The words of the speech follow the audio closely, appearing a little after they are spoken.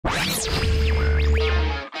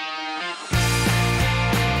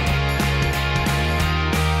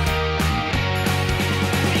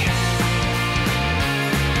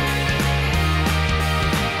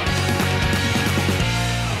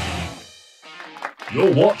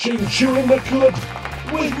You're watching Chewing the Cud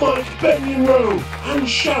with Mike Benionroe and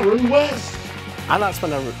Sharon West. And that's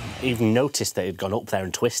when I even noticed that it had gone up there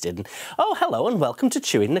and twisted. And, oh, hello and welcome to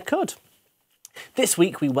Chewing the Cud. This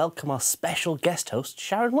week we welcome our special guest host,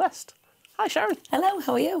 Sharon West. Hi, Sharon. Hello,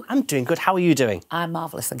 how are you? I'm doing good. How are you doing? I'm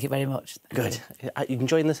marvellous, thank you very much. Good. Are you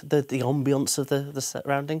enjoying the ambience of the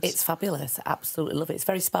surroundings? It's fabulous. I absolutely love it. It's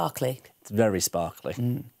very sparkly. It's very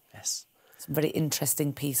sparkly. Yes. Some very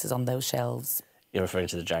interesting pieces on those shelves. You're referring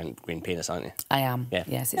to the giant green penis, aren't you? I am. Yeah.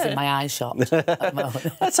 Yes, it's in my eye shop at the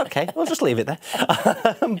moment. That's okay. We'll just leave it there.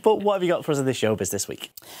 But what have you got for us in the showbiz this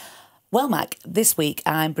week? Well, Mac, this week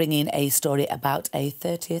I'm bringing a story about a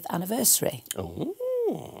 30th anniversary.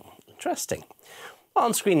 Oh, interesting. Well,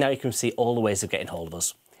 on screen now you can see all the ways of getting hold of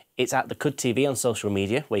us. It's at the Cud TV on social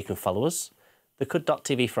media, where you can follow us, the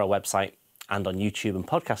Cud.tv for our website, and on YouTube and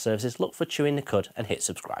podcast services, look for Chewing the Cud and hit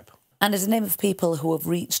subscribe. And as a name of people who have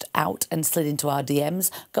reached out and slid into our DMs,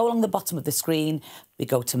 go along the bottom of the screen. We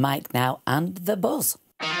go to Mike now and the buzz.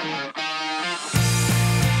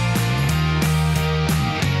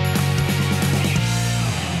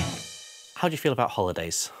 How do you feel about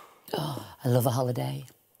holidays? Oh, I love a holiday.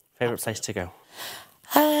 Favourite place to go?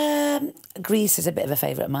 Greece is a bit of a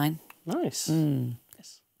favourite of mine. Nice.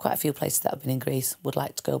 Yes. Quite a few places that I've been in Greece. Would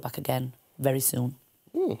like to go back again very soon.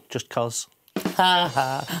 Just cause?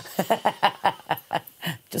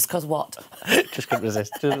 Just cause what? Just couldn't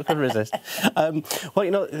resist. Just couldn't resist. Well,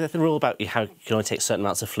 you know, the rule about how you can only take certain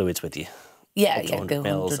amounts of fluids with you. Yeah, Up to yeah. 100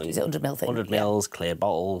 mils. Is it 100 ml thing? 100 mils, clear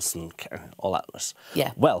bottles and all that.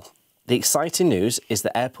 Yeah. Well, the exciting news is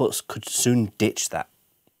that airports could soon ditch that.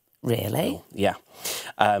 Really? Yeah.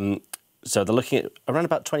 So they're looking at around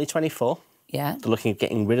about 2024. Yeah. They're looking at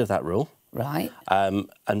getting rid of that rule. Right.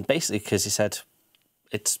 And basically because he said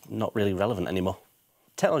it's not really relevant anymore.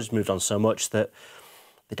 Technology's moved on so much that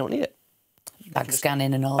they don't need it. Bag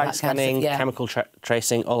scanning and all Bag that scanning, kind of stuff. Yeah. chemical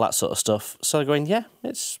tracing, all that sort of stuff. So they're going, yeah,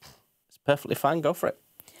 it's perfectly fine, go for it.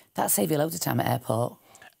 That'll save you loads of time at airport.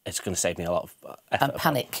 It's going to save me a lot of effort. And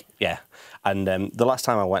panic. Yeah. And the last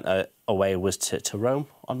time I went away was to Rome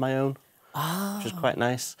on my own, which was quite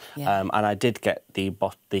nice. Yeah. And I did get the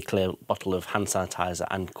clear bottle of hand sanitizer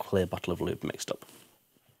and clear bottle of lube mixed up.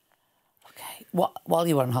 Okay. What, while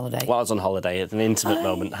you were on holiday? While I was on holiday, at an intimate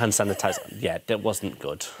moment, hand sanitizer, yeah, that wasn't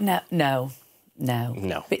good. No.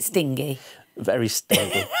 Bit stingy. Very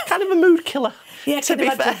stingy. Kind of a mood killer. Yeah, to be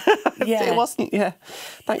fair. Yeah. It wasn't, yeah.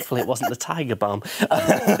 Thankfully, it wasn't the Tiger Balm.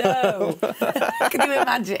 Oh, no. Can you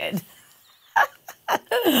imagine?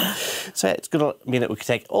 So yeah, it's going to mean that we could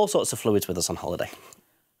take all sorts of fluids with us on holiday.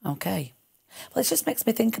 Okay. Well, it just makes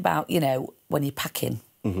me think about, you know, when you're packing,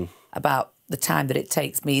 about the time that it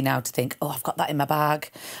takes me now to think, oh, I've got that in my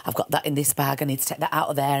bag, I've got that in this bag, I need to take that out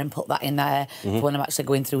of there and put that in there for when I'm actually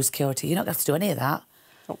going through security. You don't have to do any of that.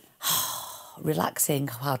 Relaxing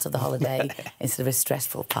part of the holiday instead of a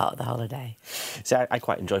stressful part of the holiday. See, I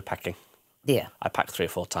quite enjoy packing. Yeah. I pack 3 or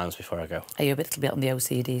 4 times before I go. Are you a little bit on the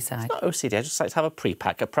OCD side? Not OCD, I just like to have a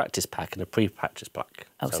pre-pack, a practice pack and a pre-practice pack.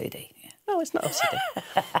 OCD, yeah. No, it's not OCD.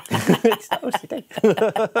 It's not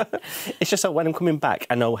OCD. It's just so when I'm coming back,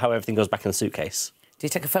 I know how everything goes back in the suitcase. Do you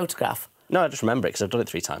take a photograph? No, I just remember it because I've done it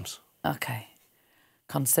 3 times. Okay.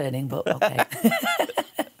 Concerning, but okay.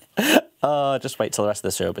 Oh, just wait till the rest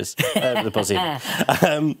of the showbiz, the buzzing.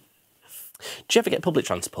 Do you ever get public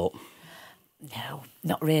transport? No,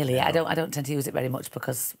 not really. No. I don't tend to use it very much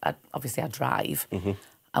because obviously I drive,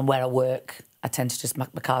 and where I work, I tend to just my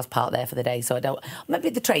car's parked there for the day, so I don't.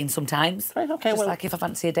 Maybe the train sometimes. Right, okay. Just like if I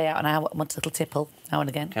fancy a day out and I want a little tipple now and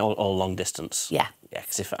again. Okay, all long distance. Yeah. Yeah,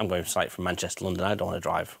 because if I'm going from Manchester to London, I don't want to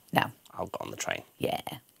drive. No. I'll go on the train. Yeah.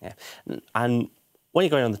 Yeah, and when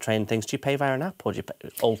you're going on the train, do you pay via an app or do you pay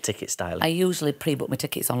old ticket style? I usually pre-book my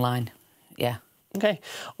tickets online. Yeah. Okay,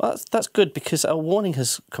 well that's good because a warning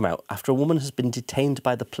has come out after a woman has been detained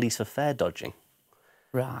by the police for fare dodging.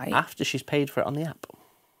 Right. After she's paid for it on the app.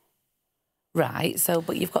 Right. So,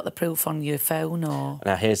 but you've got the proof on your phone, or?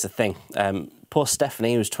 Now here's the thing: poor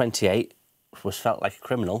Stephanie, who was 28, was felt like a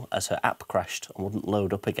criminal as her app crashed and wouldn't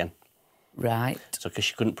load up again. Right. So because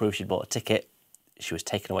she couldn't prove she'd bought a ticket, she was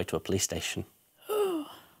taken away to a police station.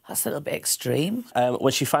 That's a little bit extreme.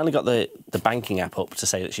 When she finally got the banking app up to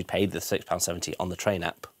say that she'd paid the £6.70 on the train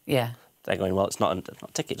app, yeah, they're going, well, it's not a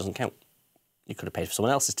ticket, it doesn't count. You could have paid for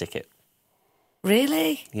someone else's ticket.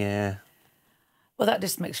 Really? Yeah. Well, that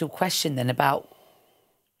just makes you question then about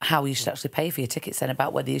how you should actually pay for your tickets then,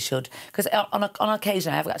 about whether you should... Because on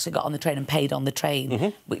occasion, I have actually got on the train and paid on the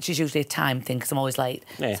train, which is usually a time thing because I'm always late.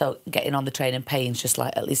 Yeah. So getting on the train and paying is just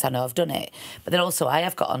like, at least I know I've done it. But then also I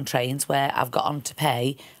have got on trains where I've got on to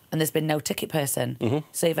pay and there's been no ticket person.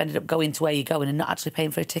 So you've ended up going to where you're going and not actually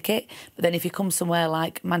paying for a ticket. But then if you come somewhere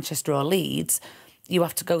like Manchester or Leeds, you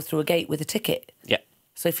have to go through a gate with a ticket. Yeah.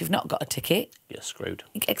 So if you've not got a ticket... You're screwed.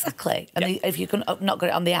 Exactly. And if you've not got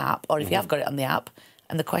it on the app, or if you have got it on the app,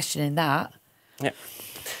 and they're questioning that... Yeah.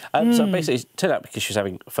 So basically, it turned out because she was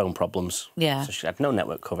having phone problems. Yeah. So she had no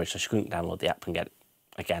network coverage, so she couldn't download the app and get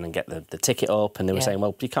the ticket up. And they were saying,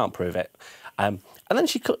 well, you can't prove it. And then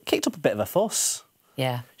she kicked up a bit of a fuss.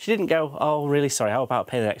 Yeah. She didn't go, oh, really sorry, how about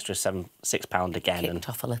pay the extra £6 again Kicked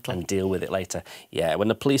off a little. and deal with it later? Yeah, when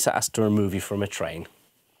the police are asked to remove you from a train.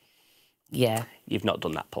 Yeah. You've not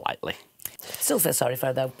done that politely. Still feel sorry for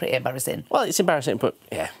her, though. Pretty embarrassing. Well, it's embarrassing, but,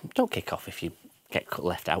 yeah, don't kick off if you get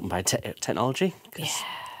left out by technology. Because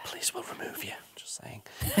police will remove you, just saying.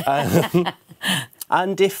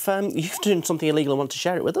 And if you've done something illegal and want to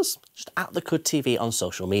share it with us, just at the Cud TV on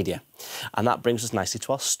social media. And that brings us nicely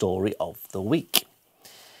to our story of the week.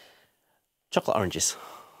 Chocolate oranges.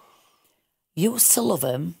 Used to love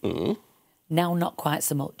them. Now not quite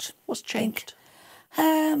so much. What's changed?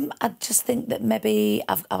 I just think that maybe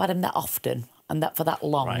I've had them that often and that for that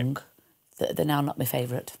long that they're now not my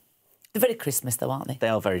favourite. They're very Christmas, though, aren't they? They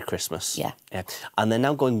are very Christmas. Yeah. Yeah. And they're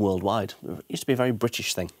now going worldwide. It used to be a very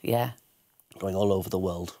British thing. Yeah. Going all over the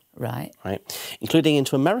world. Right. Right. Including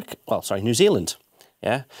into America. Well, sorry, New Zealand.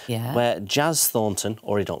 Yeah. Yeah. Where Jazz Thornton,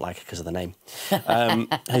 or I don't like her because of the name,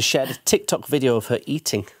 has shared a TikTok video of her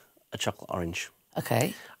eating a chocolate orange.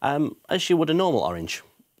 Okay. As she would a normal orange.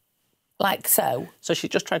 Like so? So she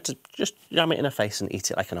just tried to just jam it in her face and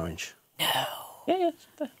eat it like an orange. No. Yeah.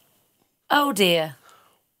 Oh, dear.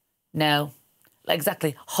 No.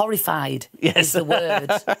 Exactly. Horrified is the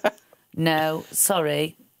word. No,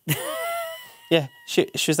 sorry. Yeah, she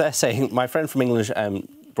was there saying, my friend from England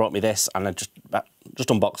brought me this and I just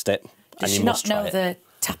unboxed it. Does she not know the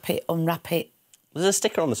tap it, unwrap it? There's a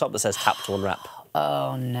sticker on the top that says tap to unwrap.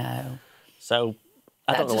 Oh, no. So,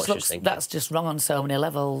 I don't know what she's thinking. That's just wrong on so many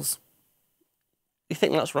levels. You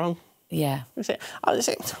think that's wrong? Yeah. Is it? Oh, is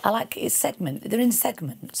it? I like it's segment. They're in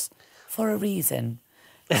segments for a reason.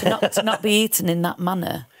 To not be eaten in that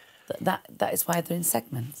manner. That is why they're in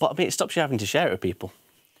segments. But I mean, it stops you having to share it with people.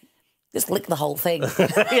 Just lick the whole thing.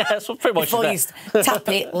 Yeah, that's pretty much Before you tap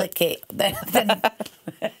it, lick it. Then...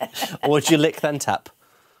 Or would you lick then tap?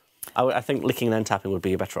 I think licking then tapping would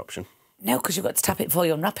be a better option. No, because you've got to tap it before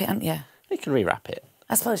you unwrap it, haven't you? You can rewrap it.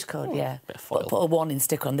 I suppose you could, yeah. Bit of foil. Put a warning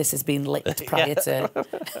sticker on this has been licked prior to...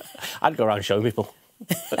 I'd go around showing people.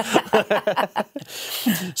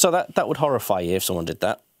 So that would horrify you if someone did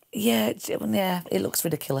that. Yeah, it looks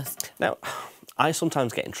ridiculous. Now, I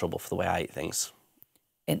sometimes get in trouble for the way I eat things.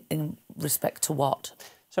 In respect to what?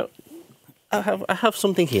 So, I have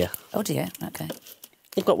something here. Oh, dear, OK.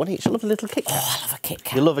 You've got one each. I love a little KitKat. Oh, I love a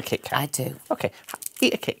KitKat. You love a KitKat? I do. OK,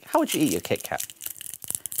 eat a Kit. How would you eat your KitKat?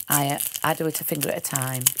 I do it a finger at a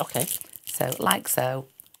time. OK. So, like so,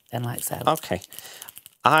 then like so. OK.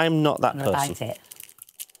 I'm not that I'm gonna person. bite it.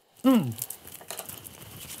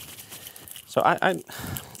 So I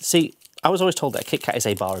see. I was always told that a KitKat is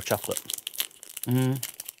a bar of chocolate.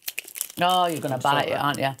 Oh, you're going to bite it,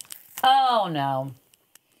 aren't you? Oh, no.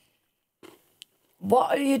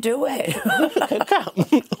 What are you doing?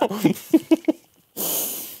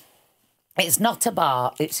 It's not a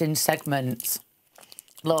bar, it's in segments.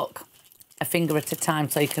 Look, a finger at a time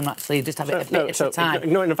so you can actually just have it a bit at a time.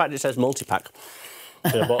 Ignoring the fact it says multi-pack.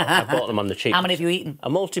 I bought them on the cheap. How many have you eaten? A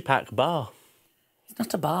multi-pack bar. It's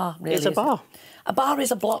not a bar, really. It's a bar. A bar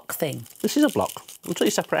is a block thing. This is a block. Until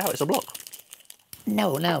you separate out, it's a block.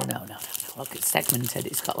 No. Look, it's segmented.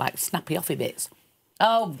 It's got, like, snappy-offy bits.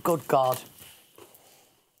 Oh, good God.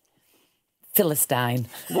 Philistine.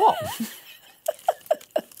 What?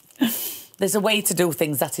 There's a way to do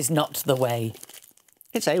things that is not the way.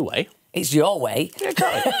 It's a way. It's your way. Yeah,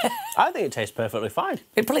 exactly. I think it tastes perfectly fine.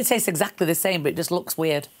 It probably tastes exactly the same, but it just looks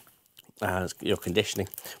weird. It's your conditioning.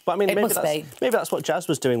 But I mean, It must be. maybe that's what Jazz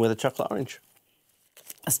was doing with a chocolate orange.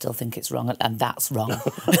 I still think it's wrong, and that's wrong.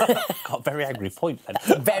 Got a very angry point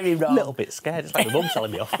then. Very wrong. A little bit scared. It's like my mum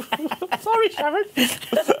telling me off. Sorry, Sharon.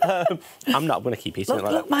 I'm not going to keep eating it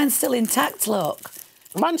like Look, that. mine's still intact, look.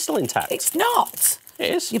 Mine's still intact. It's not.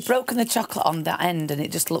 It is. You've broken the chocolate on that end and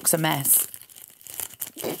it just looks a mess.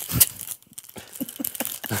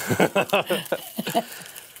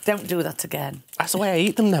 Don't do that again. That's the way I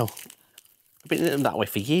eat them now. I've been eating them that way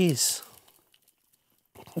for years.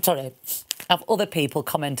 I'm sorry. Have other people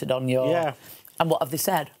commented on your... Yeah. And what have they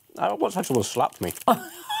said? I once had someone slapped me.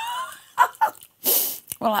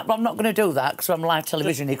 Well, I'm not going to do that because I'm live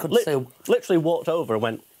television. He could sue. Literally walked over and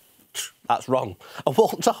went, that's wrong. I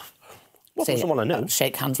walked off. Wasn't someone I knew.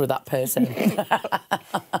 Shake hands with that person.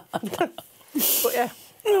 But yeah.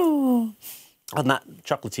 On that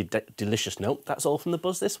chocolatey, delicious note, that's all from the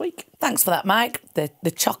Buzz this week. Thanks for that, Mike.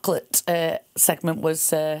 The chocolate segment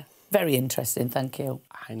was very interesting. Thank you.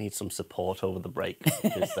 I need some support over the break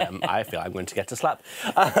because I feel I'm going to get a slap.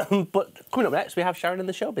 But coming up next, we have Sharon in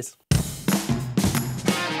the showbiz.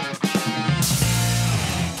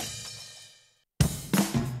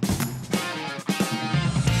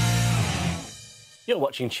 You're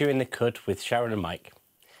watching Chewing the Cud with Sharon and Mike.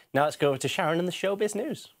 Now let's go over to Sharon in the showbiz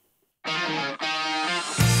news.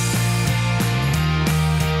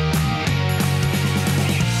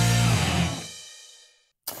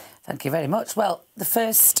 Thank you very much. Well, the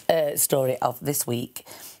first story of this week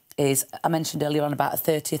is, I mentioned earlier on about a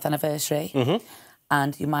 30th anniversary.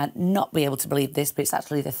 And you might not be able to believe this, but it's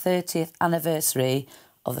actually the 30th anniversary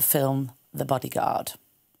of the film The Bodyguard.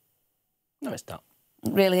 No, it's not.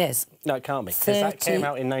 It really is. No, it can't be. Because that came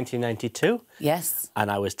out in 1992. Yes. And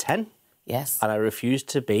I was 10. Yes. And I refused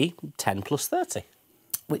to be 10 plus 30.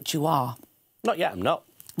 Which you are. Not yet, I'm not.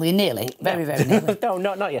 We're nearly. Very, very nearly. No,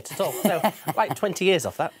 not yet at all. No, like 20 years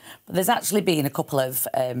off that. But there's actually been a couple of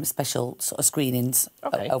special sort of screenings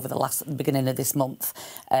over the beginning of this month.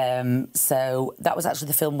 So that was actually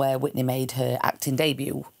the film where Whitney made her acting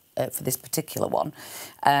debut for this particular one.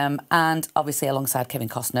 And obviously alongside Kevin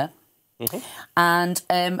Costner. And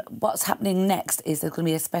what's happening next is there's going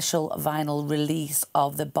to be a special vinyl release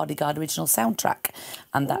of the Bodyguard original soundtrack.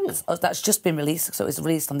 And that's just been released. So it was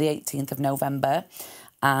released on the 18th of November.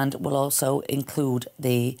 And will also include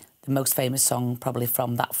the most famous song probably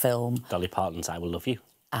from that film. Dolly Parton's I Will Love You.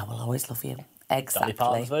 I Will Always Love You. Exactly. Dolly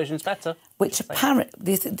Parton's version's better. Which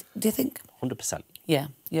apparently, do you think? 100%. Yeah,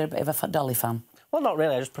 you're a bit of a Dolly fan. Well, not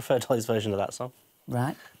really. I just prefer Dolly's version of that song.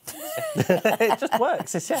 Right. It just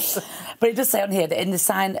works, it's yes. But it does say on here that in the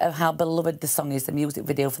sign of how beloved the song is, the music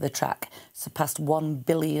video for the track surpassed 1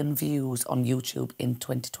 billion views on YouTube in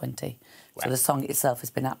 2020. Wow. So the song itself has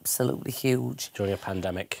been absolutely huge. During a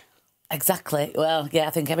pandemic. Exactly. Well, yeah, I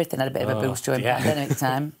think everything had a bit of a boost during pandemic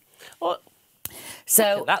time. Well,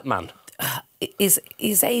 so look at that man.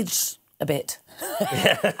 He's aged a bit,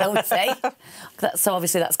 I would say. So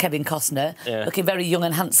obviously that's Kevin Costner, looking very young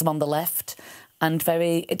and handsome on the left. And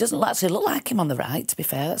it doesn't actually look like him on the right, to be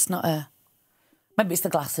fair. That's not a... Maybe it's the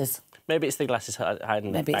glasses. Maybe it's the glasses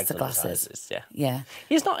hiding. Maybe it's the glasses. Yeah.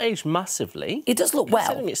 He's not aged massively. He does look well.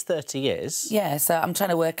 Considering it's 30 years. Yeah, so I'm trying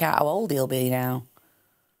to work out how old he'll be now.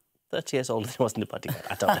 30 years older than he was in the Bodyguard.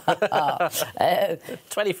 I don't know.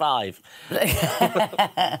 25.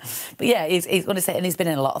 But yeah, he's going to say, and he's been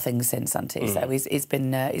in a lot of things since, hasn't he? So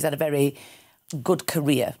he's had a very good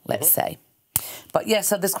career, let's say. But yeah,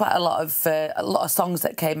 so there's quite a lot of songs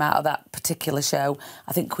that came out of that particular show.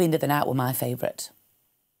 I think Queen of the Night were my favourite.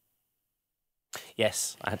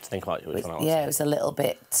 Yes, I had to think about it. Yeah, it was a little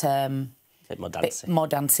bit more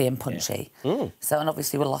dancey and punchy. Yeah. So, and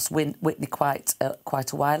obviously we lost Whitney quite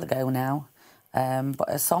a while ago now, but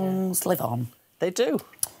her songs live on. They do.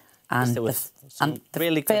 And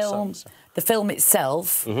really good songs. The film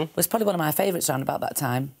itself was probably one of my favourites around about that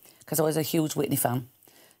time because I was a huge Whitney fan.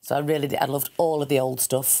 So I really did. I loved all of the old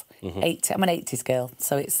stuff. I'm an 80s girl,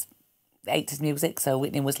 so it's 80s music. So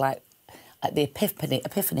Whitney was like the epiphany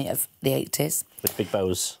of the 80s. With big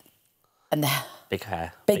bows. And big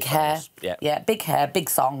hair. Big hair. Yeah, big hair, big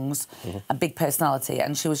songs, and big personality.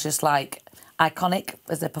 And she was just like iconic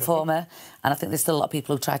as a performer. And I think there's still a lot of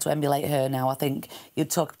people who try to emulate her now. I think you'd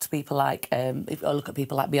talk to people like, if you look at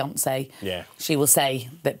people like Beyonce, she will say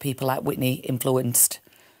that people like Whitney influenced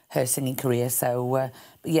her singing career. So,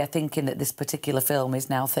 yeah, thinking that this particular film is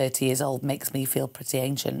now 30 years old makes me feel pretty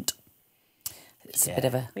ancient. It's a bit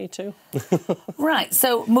of a... Me too. Right,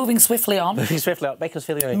 so moving swiftly on. Moving swiftly on. Make us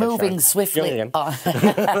feel young again, Moving swiftly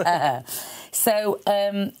on. So,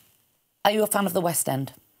 are you a fan of the West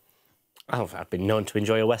End? Oh, I've been known to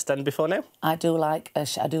enjoy a West End before now. I do like a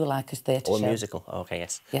theatre show. Or a musical. Oh, OK,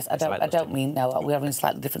 yes. Yes, I don't mean... No, we're having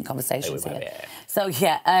slightly different conversations here. Yeah. So,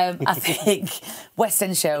 yeah, I think West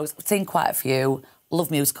End shows, I've seen quite a few,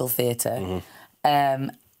 love musical theatre.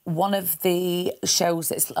 One of the shows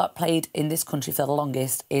that's played in this country for the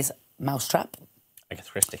longest is Mousetrap.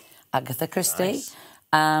 Agatha Christie. Nice.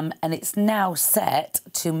 And it's now set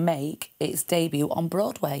to make its debut on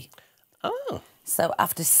Broadway. Oh. So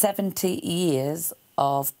after 70 years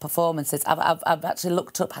of performances, I've actually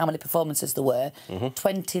looked up how many performances there were.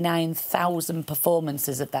 29,000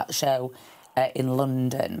 performances of that show in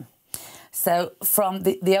London. So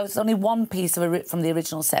there's only one piece from the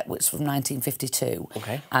original set, which was from 1952.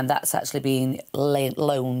 Okay. And that's actually been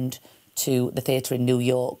loaned to the theatre in New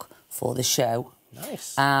York for the show.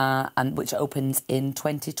 Nice. And which opens in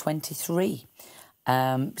 2023.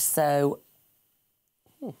 So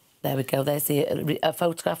there we go. There's a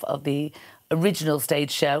photograph of the original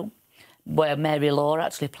stage show where Mary Law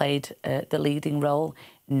actually played the leading role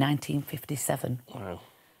in 1957. Wow.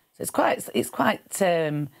 So it's quite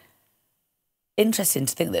interesting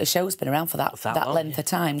to think that a show's been around for that long, length of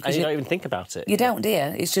time. And you don't even think about it. You don't, do you?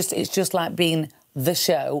 It's just like being the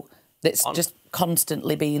show that's just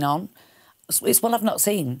constantly been on. It's one I've not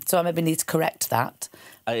seen, so I maybe need to correct that.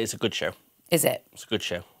 It's a good show. Is it? It's a good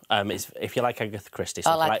show. If you like Agatha Christie.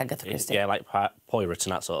 I like Agatha Christie. Yeah, like Poirot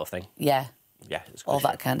and that sort of thing. Yeah. Yeah, it's a good all show.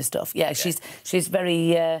 that kind of stuff. Yeah, she's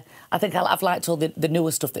very... I think I've liked all the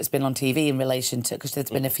newer stuff that's been on TV in relation to... Because there's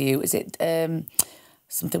been a few... Is it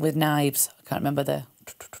something with knives? I can't remember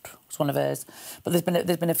it's one of hers. But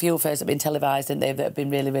there's been a few of hers that have been televised and that have been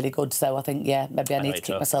really, really good. So I think, yeah, maybe I need to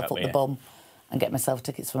kick myself up the bum and get myself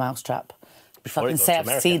tickets for Mousetrap. So I can say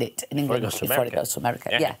I've seen it in England before it goes to America.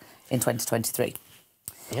 Yeah, in 2023.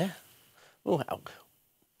 Yeah. Oh, wow.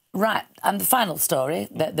 Right, and the final story,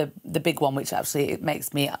 the big one, which actually it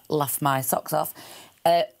makes me laugh my socks off.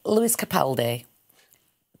 Lewis Capaldi,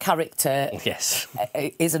 character, yes,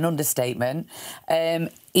 is an understatement.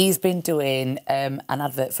 He's been doing an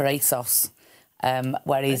advert for ASOS,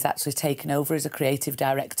 where he's actually taken over as a creative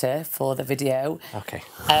director for the video. Okay.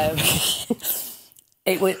 There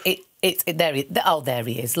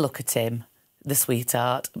he is. Look at him, the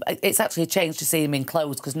sweetheart. It's actually a change to see him in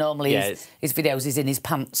clothes because normally his videos he's in his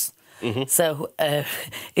pants. Mm-hmm. So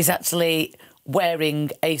he's actually wearing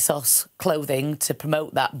ASOS clothing to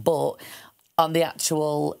promote that, but on the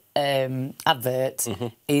actual advert,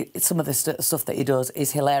 some of the stuff that he does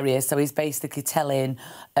is hilarious. So he's basically telling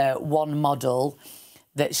one model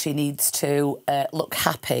that she needs to look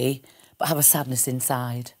happy but have a sadness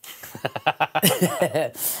inside.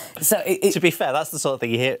 So to be fair, that's the sort of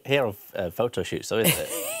thing you hear of photo shoots, though, isn't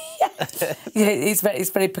it? Yeah,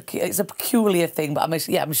 it's a peculiar thing, but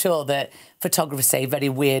I'm sure that photographers say very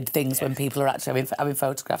weird things when people are actually having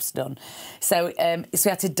photographs done. So, so he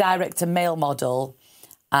had to direct a male model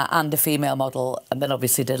and a female model, and then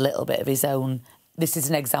obviously did a little bit of his own. This is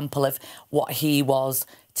an example of what he was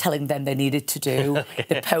telling them they needed to do,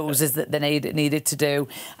 the poses that they needed to do.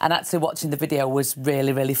 And actually watching the video was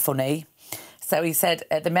really, really funny. So he said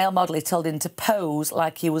the male model, he told him to pose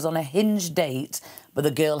like he was on a Hinge date, but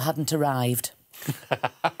the girl hadn't arrived.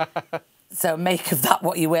 So make of that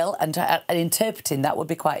what you will, and interpreting that would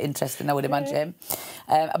be quite interesting, I would imagine.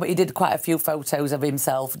 But he did quite a few photos of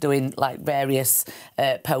himself doing like various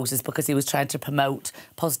poses because he was trying to promote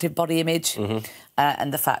positive body image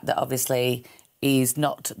and the fact that obviously he's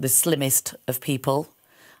not the slimmest of people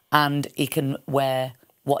and he can wear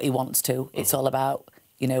what he wants to. It's all about,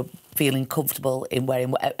 you know, feeling comfortable in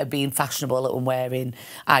wearing, being fashionable and wearing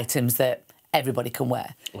items that everybody can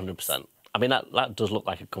wear. 100%. I mean, that does look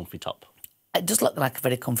like a comfy top. It does look like a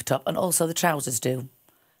very comfy top, and also the trousers do.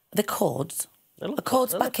 The cords. The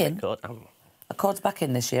cords back in. The cords back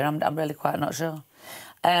in this year. I'm really quite not sure.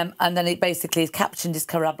 And then it basically captioned his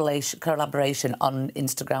collaboration on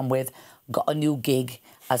Instagram with "Got a new gig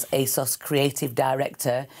as ASOS creative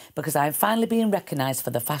director because I'm finally being recognised for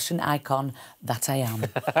the fashion icon that I am."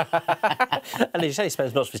 And he said he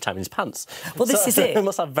spends most of his time in his pants. Well, this is it. He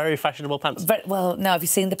must have very fashionable pants. Well, now have you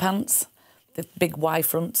seen the pants? The big Y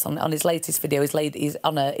fronts on his latest video. He's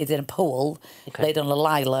in a pool, laid on a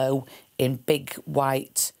lilo in big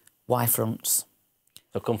white Y fronts.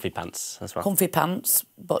 So comfy pants as well. Comfy pants,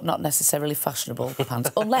 but not necessarily fashionable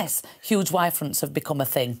pants, unless huge Y fronts have become a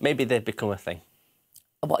thing. Maybe they've become a thing.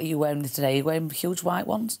 What are you wearing today? Are you wearing huge white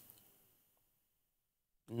ones?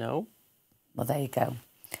 No. Well, there you go.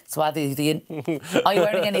 So are you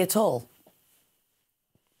wearing any at all?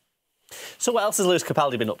 So what else has Lewis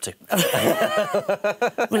Capaldi been up to?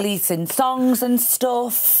 Releasing songs and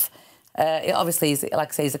stuff. Obviously, like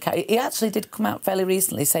I say, he actually did come out fairly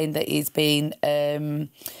recently saying that he's been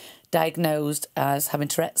diagnosed as having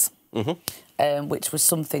Tourette's, which was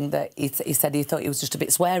something that he said he thought he was just a bit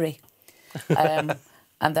sweary.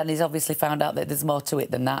 And then he's obviously found out that there's more to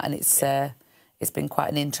it than that, and it's been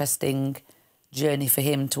quite an interesting journey for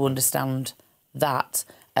him to understand that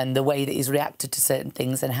and the way that he's reacted to certain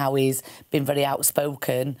things and how he's been very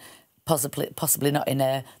outspoken, possibly not in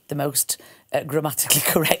the most grammatically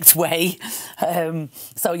correct way.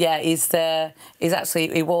 So yeah,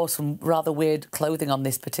 he wore some rather weird clothing on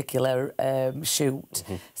this particular shoot.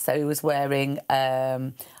 So he was wearing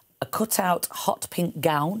a cut-out hot pink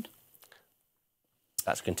gown.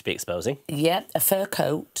 That's going to be exposing. Yeah, a fur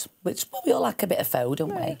coat, which we all like a bit of faux,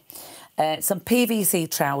 don't we? Some PVC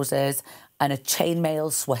trousers and a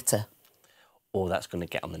chainmail sweater. Oh, that's going to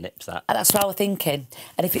get on the nips, that. And that's what I was thinking.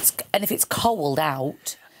 And if it's cold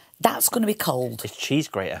out, that's going to be cold. It's cheese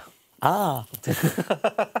grater. Ah.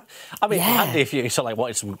 I mean, handy if you sort of like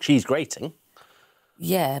wanted some cheese grating.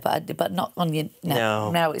 Yeah, but not on your...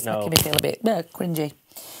 No, it's making me feel a bit cringy.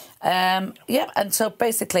 Yeah, and so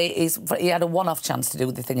basically he had a one-off chance to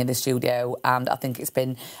do the thing in the studio, and I think it's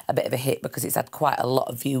been a bit of a hit because it's had quite a lot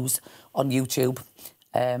of views on YouTube,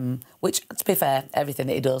 which, to be fair, everything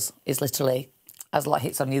that he does is literally has a lot of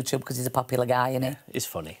hits on YouTube because he's a popular guy, isn't he? He's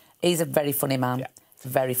funny. He's a very funny man. Yeah. He's a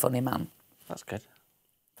very funny man. That's good.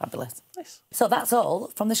 Fabulous. Nice. So that's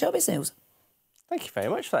all from the showbiz news. Thank you very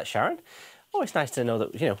much for that, Sharon. Always nice to know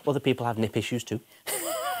that, you know, other people have nip issues too.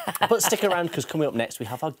 But stick around, because coming up next we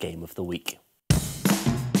have our Game of the Week.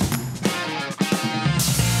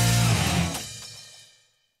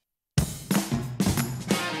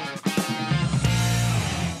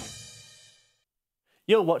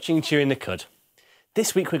 You're watching Chewing the Cud.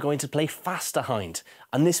 This week we're going to play Faster Hind,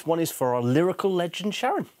 and this one is for our lyrical legend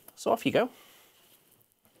Sharon. So off you go.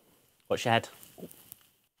 Watch your head.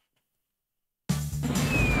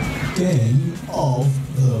 Game of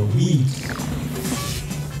the Week.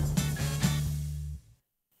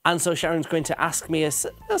 And so Sharon's going to ask me a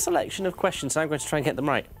selection of questions, and I'm going to try and get them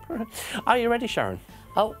right. Are you ready, Sharon?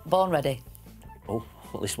 Oh, born ready. Oh,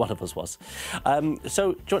 at least one of us was.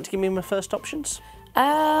 So, do you want to give me my first options?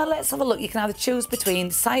 Let's have a look. You can either choose between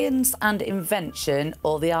science and invention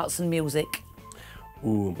or the arts and music.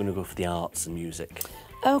 Ooh, I'm going to go for the arts and music.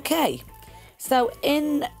 OK. So,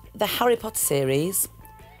 in the Harry Potter series,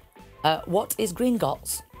 what is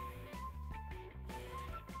Gringotts?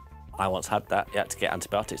 I once had that. You had to get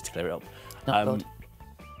antibiotics to clear it up. Not good.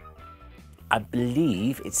 I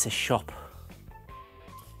believe it's a shop.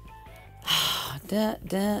 No,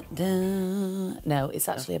 it's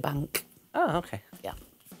actually a bank. Oh, OK. Yeah.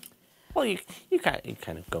 Well, you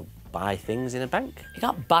kind of go buy things in a bank. You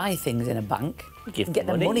can't buy things in a bank. You give get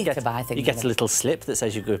the money to buy things. You get a little slip that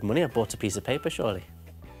says you give money. I bought a piece of paper, surely.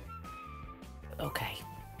 OK.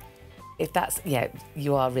 If that's... Yeah,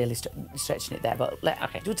 you are really stretching it there, but...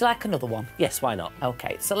 Okay. Would you like another one? Yes, why not?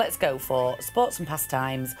 OK, so let's go for sports and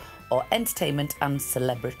pastimes or entertainment and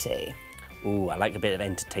celebrity. Ooh, I like a bit of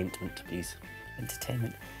entertainment, please.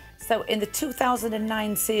 Entertainment. So, in the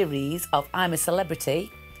 2009 series of I'm a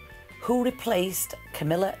Celebrity, who replaced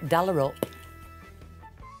Camilla Dallarup?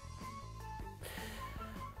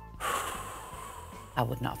 I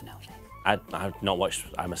would not have known it. I've not watched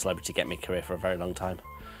I'm a Celebrity get me a career for a very long time.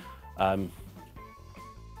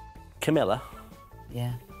 Camilla.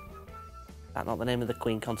 Yeah. That's not the name of the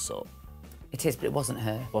Queen consort. It is, but it wasn't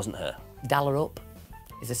her. Wasn't her. Dallarup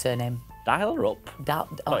is the surname. Dial her up.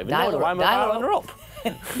 Don't even know her. Why am I dialing her up?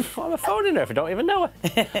 Why am I phoning her if I don't even know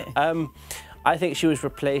her? I think she was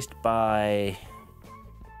replaced by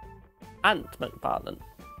Ant McPartlin.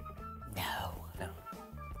 No. No.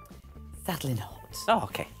 Sadly not. Oh,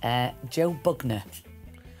 OK. Joe Bugner.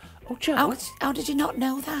 Oh, Joe. How did you not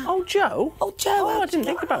know that? Oh, Joe. Oh, Joe. Oh, I didn't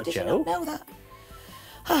think about Joe. How did you not know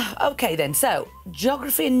that? OK, then. So,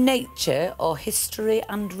 geography and nature or history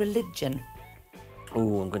and religion?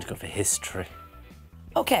 Oh, I'm going to go for history.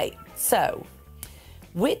 OK, so,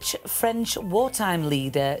 which French wartime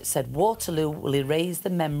leader said Waterloo will erase the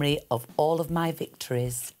memory of all of my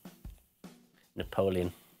victories?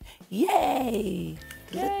 Napoleon. Yay!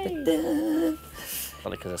 Yay!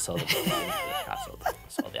 Only because I saw the castle. I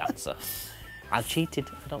saw the answer. I cheated,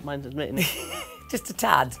 if I don't mind admitting it. Just a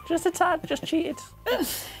tad. Just a tad, just cheated.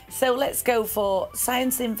 So let's go for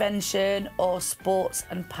science invention or sports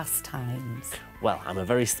and pastimes. Well, I'm a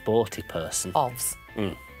very sporty person. Ovs.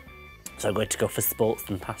 So I'm going to go for sports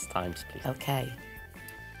and pastimes, please. OK.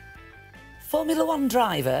 Formula One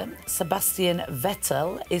driver Sebastian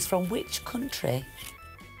Vettel is from which country?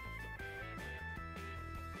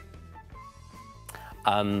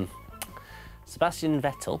 Sebastian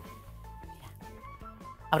Vettel.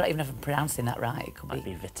 I don't even know if I'm pronouncing that right. It could Might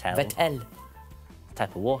be Vettel. Vettel.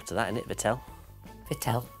 Type of water, that, isn't it, Vettel?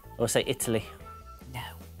 Vettel. Or say Italy. No.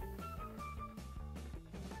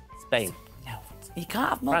 Spain. No. You can't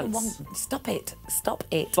have more than one. France. Stop it. Stop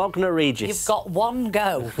it. Bognor Regis. You've got one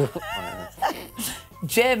go.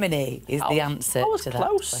 Germany is the answer was to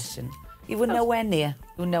close. that question. You were nowhere near.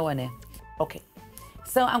 You were nowhere near. OK.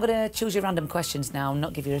 So I'm going to choose your random questions now and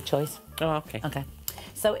not give you a choice. Oh, OK. OK.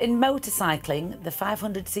 So in motorcycling, the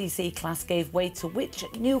 500cc class gave way to which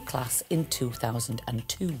new class in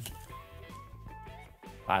 2002?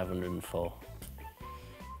 504.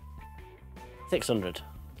 600.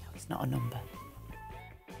 No, it's not a number.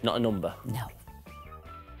 Not a number. No.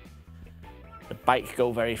 The bike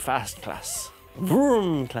go very fast class.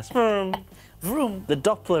 Vroom, class. Vroom. Vroom. The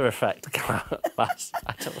Doppler effect. I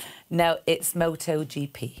don't know. No, it's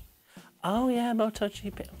MotoGP. Oh, yeah,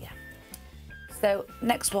 MotoGP. Yeah. So,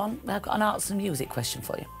 next one, I've got an arts and music question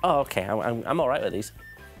for you. Oh, OK. I'm all right with these.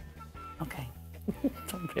 OK.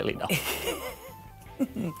 I'm really not.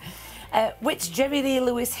 Which Jerry Lee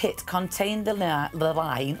Lewis hit contained the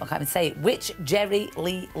line... I can't even say it. Which Jerry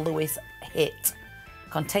Lee Lewis hit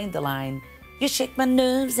contained the line, "You shake my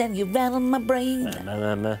nerves and you rattle my brain"?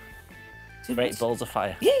 Great balls of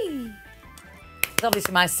fire. Yay! It's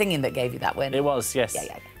obviously my singing that gave you that win. It was, yes.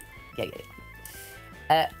 Yeah.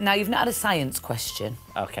 Now, you've not had a science question,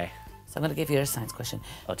 OK. so I'm going to give you a science question.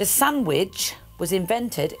 The sandwich was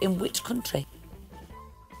invented in which country?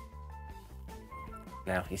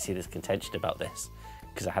 Now, you see there's contention about this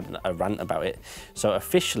because I had a rant about it. So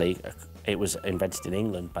officially, it was invented in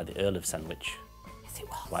England by the Earl of Sandwich. Yes, it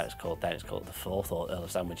was. Why it's called then, it's called the fourth Earl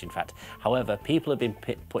of Sandwich, in fact. However, people have been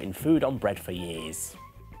putting food on bread for years.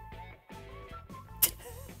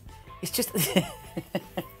 It's just...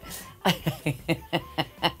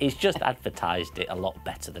 He's just advertised it a lot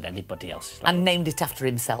better than anybody else. And named it after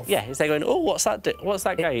himself. Yeah, he's there going, oh, what's that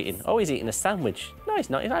guy eating? Oh, he's eating a sandwich. No, he's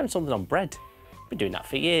not. He's having something on bread. Been doing that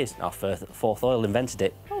for years. Our fourth oil invented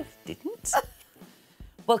it. Oh, he didn't.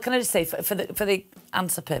 Well, can I just say, for the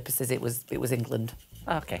answer purposes, it was England.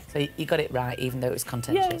 OK. So you got it right, even though it was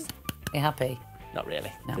contentious. Are you happy? Not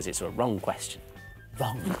really, No. because it's a wrong question.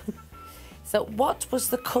 Wrong. So what was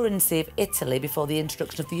the currency of Italy before the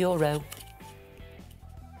introduction of the euro?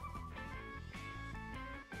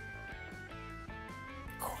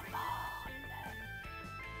 Come on.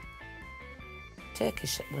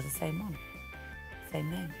 Turkish was the same one. Same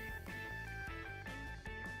name.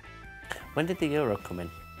 When did the euro come in?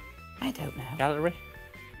 I don't know. Gallery?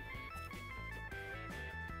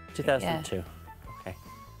 2002. OK.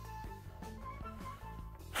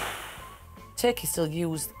 Turkey still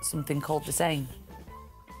used something called the same.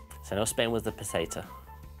 So no, Spain was the peseta.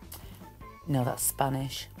 No, that's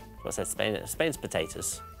Spanish. What's that? Spain's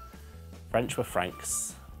potatoes. French were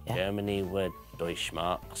francs. Yeah. Germany were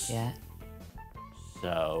Deutschmarks. Yeah.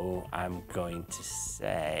 So I'm going to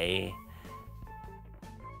say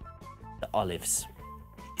the olives.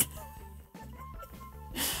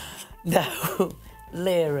 No,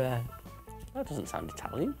 lira. That doesn't sound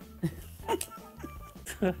Italian.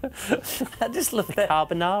 I just love the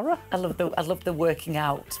Carbonara. I love the working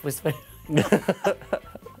out was.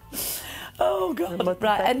 Oh God!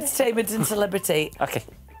 Right, entertainment and celebrity. Okay.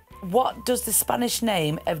 What does the Spanish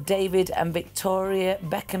name of David and Victoria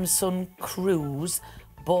Beckham's son Cruz,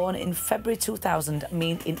 born in February 2000,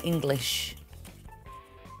 mean in English?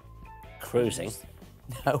 Cruising.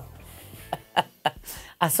 No.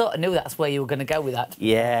 I sort of knew that's where you were going to go with that.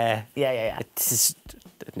 Yeah. Yeah. It's just,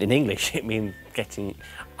 in English, it means getting.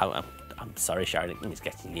 I'm sorry, Sharon. It means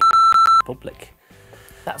getting public.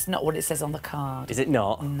 That's not what it says on the card. Is it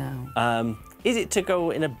not? No. Is it to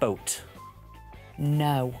go in a boat?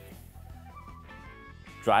 No.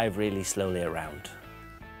 Drive really slowly around?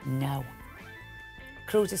 No.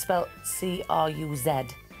 Cruz is spelled C-R-U-Z.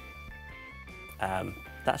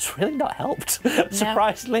 That's really not helped,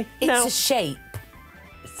 surprisingly. It's a shape.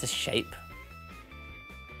 It's a shape.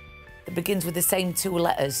 It begins with the same two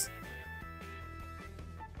letters.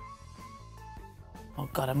 Oh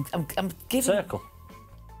God, I'm giving. Circle.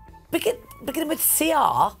 Beginning with CR.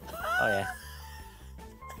 Oh yeah.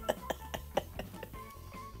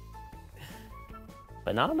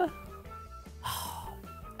 Banana?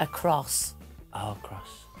 A cross. Oh,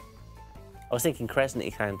 cross. I was thinking crescent-y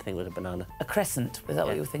kind of thing with a banana. A crescent. Was that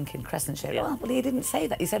what you were thinking? Crescent shape. Yeah. Oh, well, you didn't say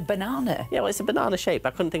that. You said banana. Yeah, well, it's a banana shape. I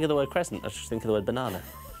couldn't think of the word crescent. I was just thinking of the word banana.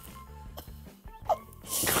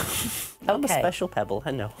 I'm a special pebble,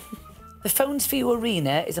 I know. The Phones View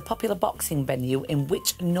Arena is a popular boxing venue in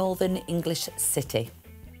which northern English city?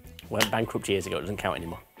 Went bankrupt years ago. It doesn't count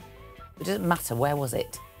anymore. It doesn't matter. Where was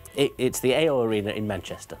it? It's the AO Arena in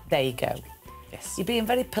Manchester. There you go. Yes. You're being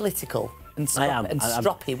very political and, I am. and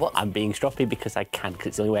stroppy. What? I'm being stroppy because I can, because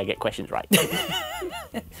it's the only way I get questions right.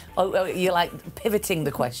 Oh, you're like pivoting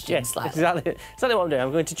the question Yes, slightly. exactly what I'm doing.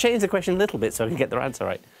 I'm going to change the question a little bit so I can get the answer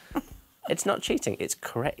right. It's not cheating. It's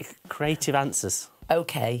creative answers.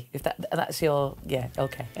 Okay, if that's your... Yeah,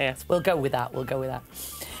 okay. Yeah. We'll go with that,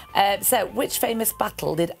 So, which famous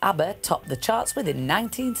battle did ABBA top the charts with in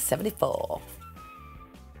 1974?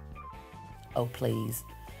 Oh, please.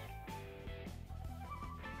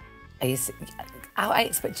 I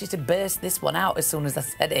expect you to burst this one out as soon as I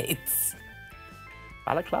said it.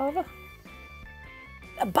 Balaclava?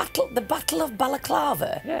 The Battle of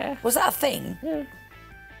Balaclava? Yeah. Was that a thing? Yeah.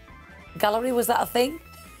 Gallery, was that a thing?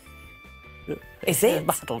 Is it?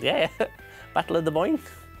 Battle, yeah. Battle of the Boyne.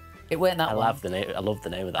 It weren't that I one. love the name. I love the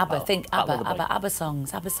name of that. ABBA, think Battle ABBA, of the Boyne. ABBA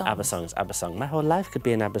songs, ABBA songs. ABBA songs, ABBA song. My whole life could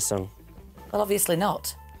be an ABBA song. Well, obviously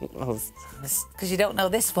not, Well, because you don't know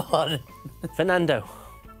this one. Fernando.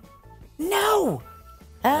 No!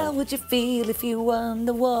 How would you feel if you won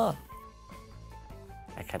the war?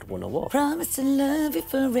 I had won a war. Promise to love you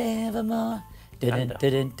forevermore. Dun, dun,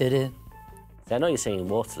 dun, dun, dun. See, I know you're singing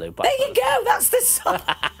Waterloo, but There you go, that's the song.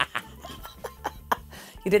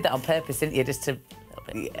 You did that on purpose, didn't you? Just to...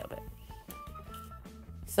 yeah, but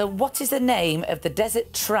So what is the name of the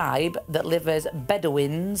desert tribe that live as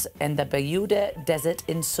Bedouins in the Bayuda Desert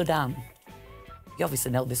in Sudan? You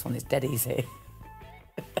obviously know this one, it's dead easy.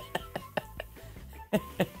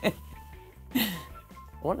 I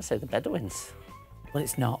want to say the Bedouins. Well,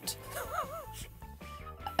 it's not.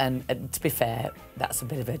 And to be fair, that's a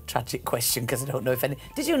bit of a tragic question because I don't know if any...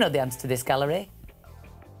 Did you know the answer to this, Gallery?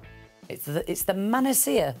 It's the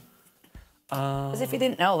Manasea. As if you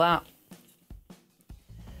didn't know that.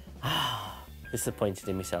 Disappointed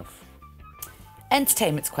in myself.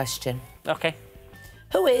 Entertainment's question. Okay.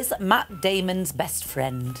 Who is Matt Damon's best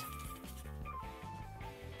friend?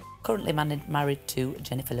 Currently married to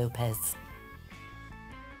Jennifer Lopez.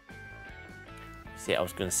 See, I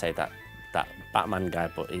was going to say that Batman guy,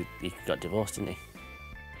 but he got divorced, didn't he?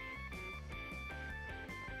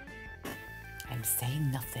 I'm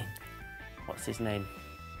saying nothing. What's his name?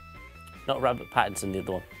 Not Robert Pattinson, the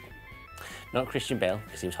other one. Not Christian Bale,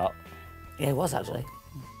 because he was hot. Yeah, it was actually.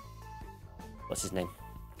 What's his name?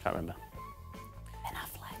 Can't remember. Ben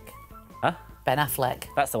Affleck. Huh? Ben Affleck.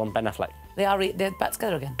 That's the one, Ben Affleck. They're back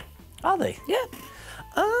together again. Are they? Yeah.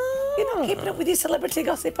 You're not keeping up with your celebrity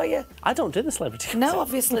gossip, are you? I don't do the celebrity. No,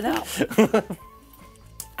 obviously not.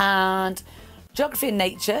 And geography and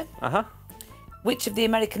nature. Uh-huh. Which of the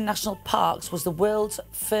American national parks was the world's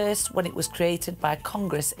first when it was created by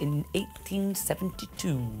Congress in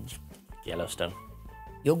 1872? Yellowstone.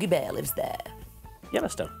 Yogi Bear lives there.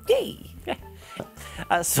 Yellowstone. Yay! Yeah.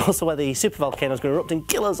 That's also where the supervolcano is going to erupt and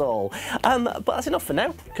kill us all. But that's enough for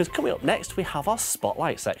now, because coming up next, we have our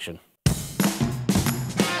Spotlight section.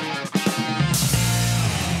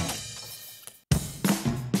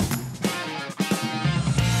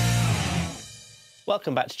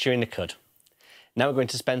 Welcome back to Chewing the Cud. Now we're going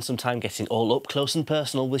to spend some time getting all up close and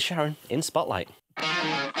personal with Sharon in Spotlight.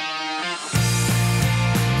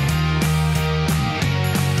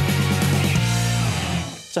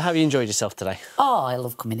 So how have you enjoyed yourself today? Oh, I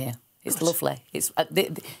love coming here. It's lovely. It's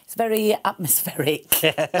very atmospheric,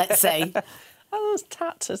 let's say. Oh,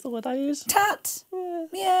 tat is the word I use. Tat.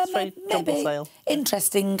 Yeah, It's very double maybe. sale.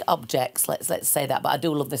 Interesting objects, let's say that. But I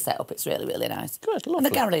do love the setup. It's really, really nice. Good, And the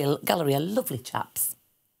lovely. gallery are lovely chaps.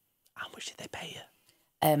 How much did they pay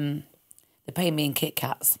you? They pay me in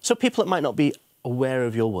KitKats. So people that might not be aware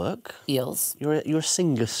of your work, Eels. you're a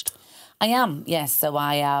singist. I am, yes. So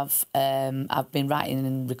I have. I've been writing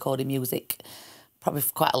and recording music probably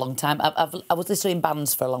for quite a long time. I was listening in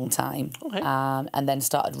bands for a long time, Okay. and then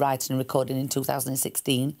started writing and recording in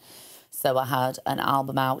 2016. So I had an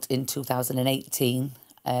album out in 2018,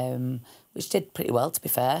 which did pretty well, to be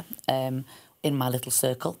fair, in my little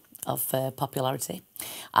circle of popularity.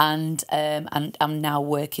 And I'm now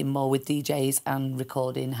working more with DJs and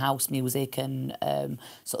recording house music and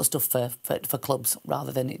sort of stuff for clubs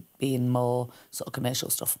rather than it being more sort of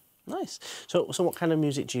commercial stuff. Nice. So what kind of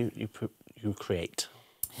music do you create?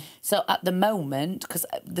 So at the moment, because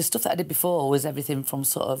the stuff that I did before was everything from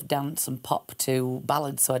sort of dance and pop to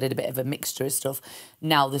ballads, so I did a bit of a mixture of stuff.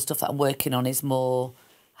 Now the stuff that I'm working on is more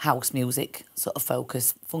house music, sort of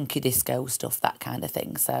focus, funky disco stuff, that kind of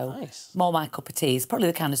thing. So Nice. more my cup of tea. It's probably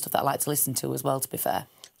the kind of stuff that I like to listen to as well, to be fair.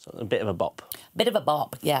 So a bit of a bop. Bit of a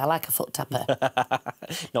bop, yeah, I like a foot tapper.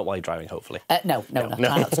 Not while you're driving, hopefully. No, try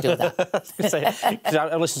not to do that. Because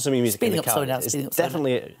I listen to some of your music Speeding in up, the car. slowing down, It's speeding up, slowing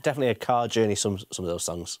down. definitely a car journey, some of those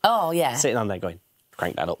songs. Oh, yeah. Sitting on there going,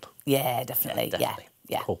 crank that up. Yeah, definitely,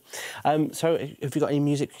 yeah. Cool. So have you got any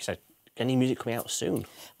music? You said any music coming out soon?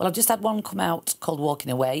 Well, I've just had one come out called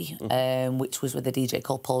Walking Away, which was with a DJ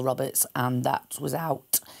called Paul Roberts, and that was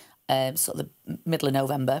out sort of the middle of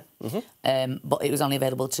November. But it was only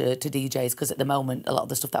available to DJs because at the moment a lot of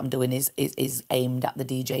the stuff that I'm doing is aimed at the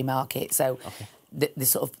DJ market. So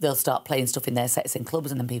they'll start playing stuff in their sets in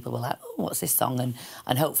clubs, and then people were like, "Oh, what's this song?"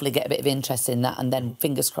 and hopefully get a bit of interest in that, and then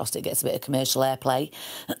fingers crossed it gets a bit of commercial airplay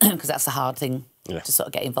because that's a hard thing to sort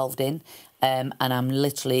of get involved in. And I'm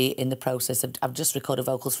literally in the process of... I've just recorded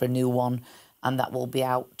vocals for a new one, and that will be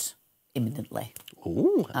out imminently.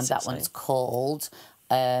 Ooh, And that one's called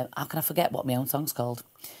How can I forget what my own song's called?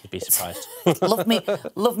 You'd be surprised.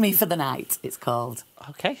 Love Me for the Night, it's called.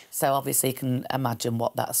 Okay. So obviously you can imagine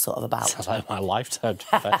what that's sort of about. Sounds like my lifetime.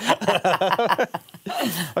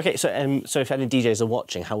 Okay, so if any DJs are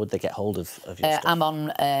watching, how would they get hold of your stuff? I'm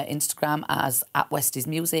on Instagram as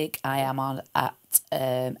 @Westies_Music. I am on at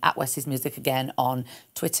 @Westies_Music again on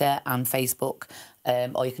Twitter and Facebook.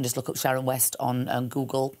 Or you can just look up Sharon West on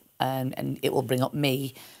Google and it will bring up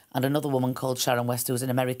me and another woman called Sharon West who's in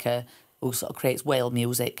America who sort of creates whale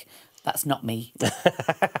music. That's not me.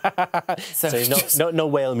 So no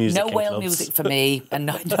whale music. No in whale clubs. music for me, and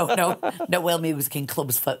no whale music in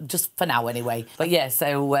clubs for now anyway. But yeah,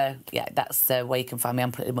 so that's where you can find me.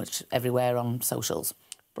 I'm pretty much everywhere on socials.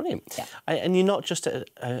 Brilliant. Yeah. And you're not just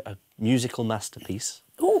a musical masterpiece.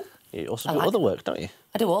 Ooh. You also do other work, don't you?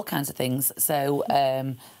 I do all kinds of things. So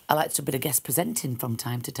I like to do a bit of guest presenting from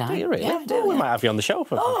time to time. Do you really? Yeah, I do. We might have you on the show.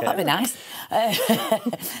 That'd be nice.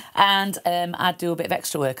 And I do a bit of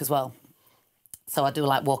extra work as well. So I do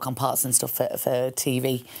like walk-on parts and stuff for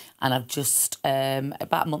TV. And I've just,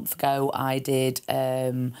 about a month ago, I did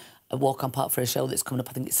a walk-on part for a show that's coming up,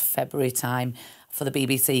 I think it's February time, for the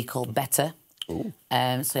BBC called Better. Ooh.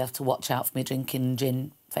 So you have to watch out for me drinking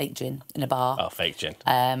gin, fake gin, in a bar. Oh, fake gin.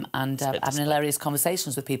 And having hilarious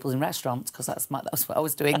conversations with people in restaurants, because that's what I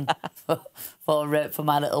was doing for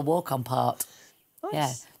my little walk-on part. Nice.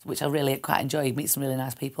 Yeah, which I really quite enjoy. Meet some really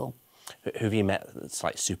nice people. Who have you met that's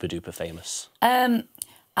like super duper famous?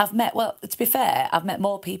 I've met, well, to be fair, I've met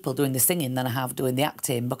more people doing the singing than I have doing the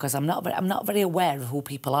acting because I'm not very aware of who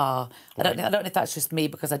people are. Right. I don't know if that's just me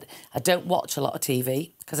because I don't watch a lot of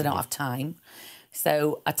TV because I don't have time.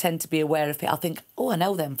 So I tend to be aware of people. I think, oh, I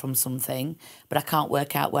know them from something, but I can't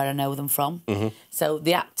work out where I know them from. Mm-hmm. So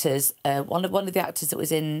the actors, one of the actors that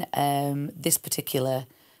was in this particular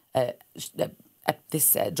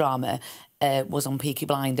drama was on Peaky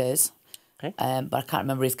Blinders. Okay. But I can't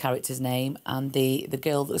remember his character's name. And the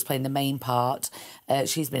girl that was playing the main part,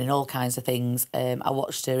 she's been in all kinds of things. I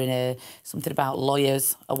watched her in something about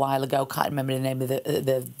lawyers a while ago. Can't remember the name of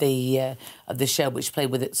the show, but she played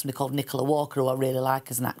with somebody called Nicola Walker, who I really like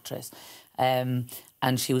as an actress. And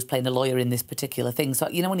she was playing a lawyer in this particular thing. So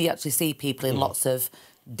you know when you actually see people in lots of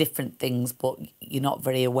different things, but you're not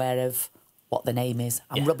very aware of what the name is.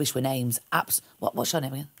 I'm rubbish with names. What's your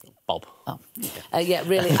name again? Bob. Oh, yeah,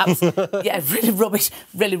 really,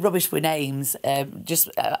 really rubbish with names. Just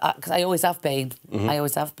because I always have been. Mm-hmm. I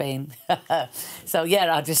always have been. So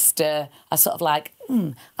yeah, I sort of like.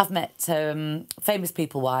 I've met famous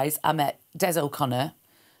people wise. I met Des O'Connor,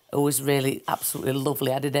 who was really absolutely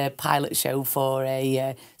lovely. I did a pilot show for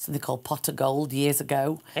something called Pot of Gold years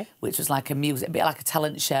ago, which was like a bit like a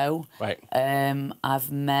talent show. Right.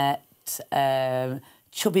 I've met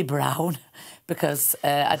Chubby Brown. Because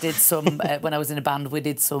I did some, when I was in a band, we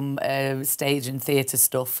did some stage and theatre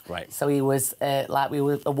stuff. Right. So he was, we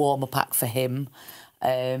were a warm-up act for him.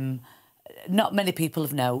 Not many people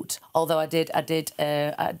of note, although I did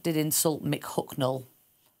insult Mick Hucknall.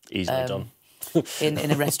 Easily done.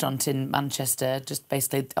 in a restaurant in Manchester. Just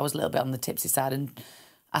basically, I was a little bit on the tipsy side and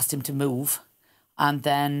asked him to move. And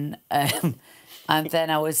then... And then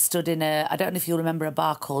I was stood in I don't know if you remember a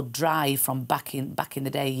bar called Drive from back in the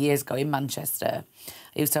day, years ago, in Manchester.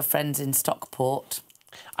 I used to have friends in Stockport.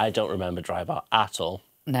 I don't remember Drive at all.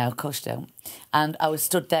 No, of course you don't. And I was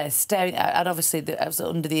stood there staring. I was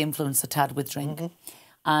under the influence I'd had with drink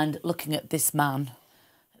and looking at this man,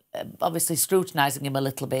 obviously scrutinising him a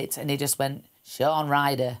little bit, and he just went, "Sean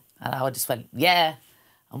Ryder." And I just went, "Yeah,"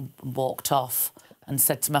 and walked off and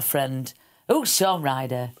said to my friend, "Who's Sean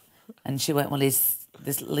Ryder?" And she went, "Well, he's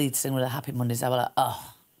this lead singer with the Happy Mondays." I was like,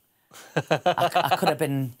 "Oh." I could have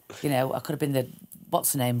been, I could have been the,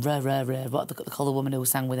 what's her name? What they call the woman who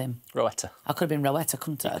sang with him? Rowetta. I could have been Rowetta,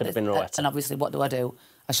 couldn't I? You could have been Rowetta. And obviously, what do?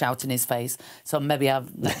 I shout in his face. So maybe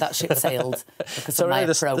that ship sailed because of my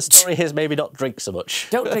approach. The story is maybe not drink so much.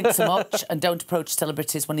 Don't drink so much and don't approach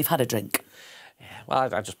celebrities when you've had a drink. Yeah,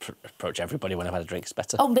 well, I just approach everybody when I've had a drink. It's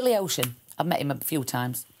better. Oh, Billy Ocean. I've met him a few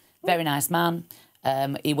times. Very nice man.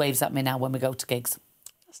 He waves at me now when we go to gigs.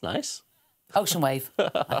 That's nice. Ocean wave.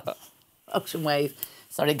 Ocean wave.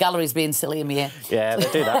 Sorry, gallery's being silly in my ear. Yeah,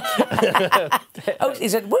 they do that. He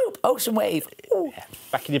said, "Whoop, ocean wave." Yeah.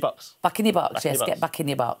 Back in your box. Back in your box, yes, get back in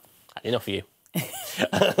your box. Enough of you.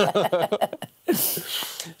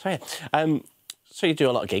 So you do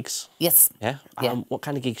a lot of gigs? Yes. Yeah? What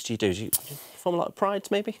kind of gigs do you do? Do you perform a lot of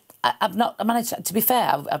prides, maybe? I've not managed, to be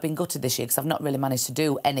fair, I've been gutted this year because I've not really managed to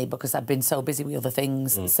do any because I've been so busy with other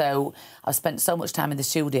things. So I've spent so much time in the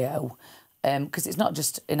studio because it's not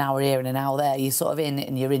just an hour here and an hour there. You're sort of in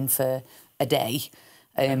and you're in for a day.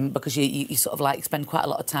 because you sort of like spend quite a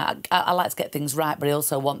lot of time. I like to get things right, but I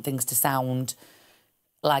also want things to sound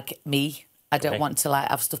like me. I don't want to like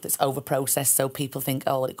have stuff that's over processed so people think,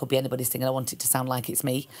 oh, well, it could be anybody's thing, and I want it to sound like it's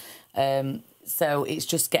me. So it's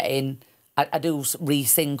just getting. I do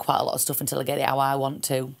re-sing quite a lot of stuff until I get it how I want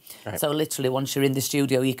to. Right. So literally, once you're in the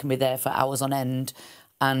studio, you can be there for hours on end.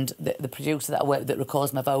 And the producer that I work with that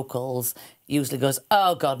records my vocals usually goes,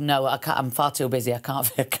 "Oh God, no, I can't. I'm far too busy. I can't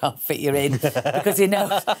fit you in," because he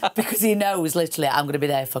knows literally I'm going to be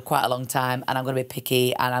there for quite a long time, and I'm going to be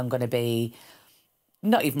picky, and I'm going to be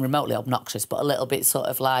not even remotely obnoxious, but a little bit sort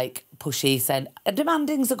of like pushy. Saying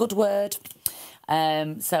demanding's a good word,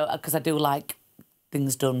 so because I do like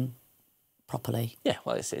things done properly. Yeah,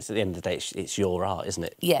 well, it's at the end of the day, it's your art, isn't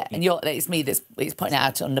it? Yeah, and it's me it's putting it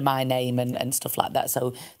out under my name and stuff like that.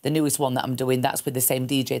 So the newest one that I'm doing, that's with the same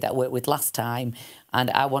DJ that I worked with last time,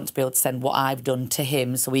 and I want to be able to send what I've done to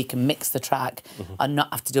him so he can mix the track and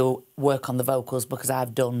not have to do work on the vocals because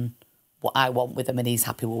I've done what I want with him and he's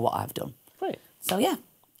happy with what I've done. Great. So yeah,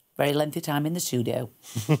 very lengthy time in the studio.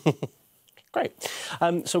 Great.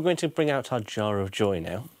 So we're going to bring out our jar of joy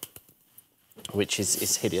now, which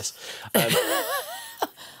is hideous.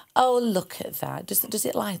 Oh, look at that. Does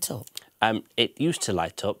it light up? It used to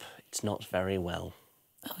light up. It's not very well.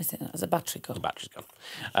 Oh, is it? Has a battery gone? The battery's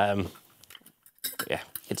gone. Yeah,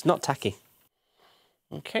 it's not tacky.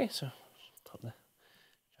 OK, so put the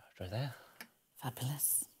jar there.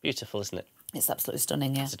 Fabulous. Beautiful, isn't it? It's absolutely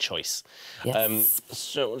stunning, yeah. It's a choice. Yes.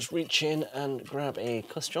 So let's reach in and grab a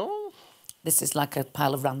question. This is like a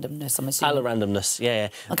pile of randomness, I'm assuming. Pile of randomness, yeah.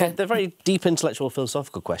 OK. They're very deep intellectual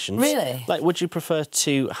philosophical questions. Really? Like, would you prefer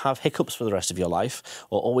to have hiccups for the rest of your life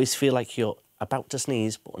or always feel like you're about to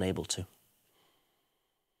sneeze but unable to?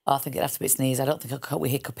 Oh, I think it'd have to be sneeze. I don't think I could cope with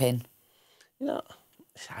hiccuping. You know,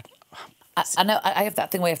 I know I have that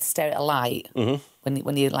thing where you have to stare at a light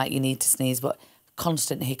when you like you need to sneeze, but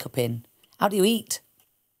constant hiccuping. How do you eat?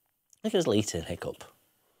 I can just eat and hiccup.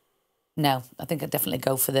 No, I think I'd definitely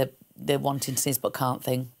go for the wanting to sneeze but can't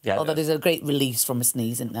thing. Yeah, although there's a great release from a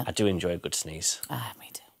sneeze, isn't there? I do enjoy a good sneeze. Ah, me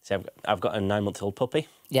too. See, I've got a 9-month-old puppy.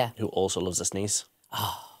 Yeah. Who also loves a sneeze.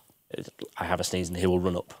 Oh. I have a sneeze and he will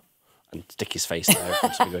run up and stick his face there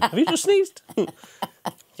and be going, "Have you just sneezed?"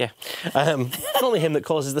 Yeah. It's only him that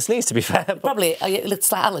causes the sneeze, to be fair. But probably it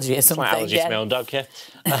looks like allergy or something. It's like allergy to my own dog, yeah.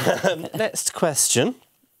 Next question.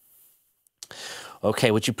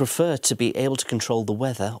 OK, would you prefer to be able to control the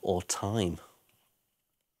weather or time?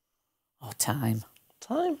 Oh, time.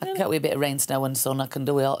 Time? I can cope with a bit of rain, snow and sun. I can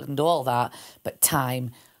do all that. But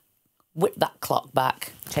time, whip that clock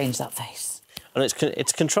back, change that face. And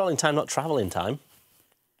it's controlling time, not travelling time.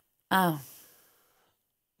 Oh.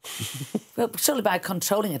 Well, surely by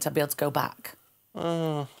controlling it, I'd be able to go back.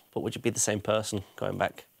 But would you be the same person going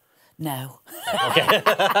back? No. OK.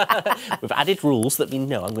 We've added rules that mean,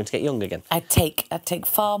 no, I'm going to get young again. I'd take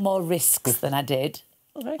far more risks than I did,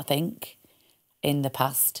 OK. I think, in the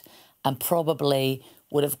past, and probably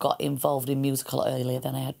would have got involved in musical earlier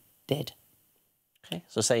than I did. OK,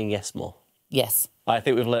 so saying yes more. Yes. I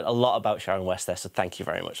think we've learned a lot about Sharon West there, so thank you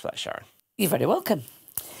very much for that, Sharon. You're very welcome.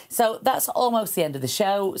 So that's almost the end of the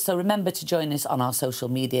show. So remember to join us on our social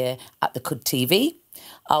media at The Cud TV.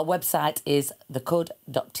 Our website is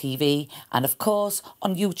thecud.tv. And of course,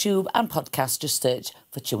 on YouTube and podcast, just search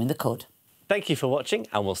for Chewing the Cud. Thank you for watching,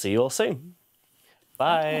 and we'll see you all soon.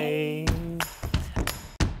 Bye.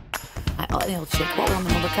 What were on the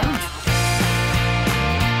number count?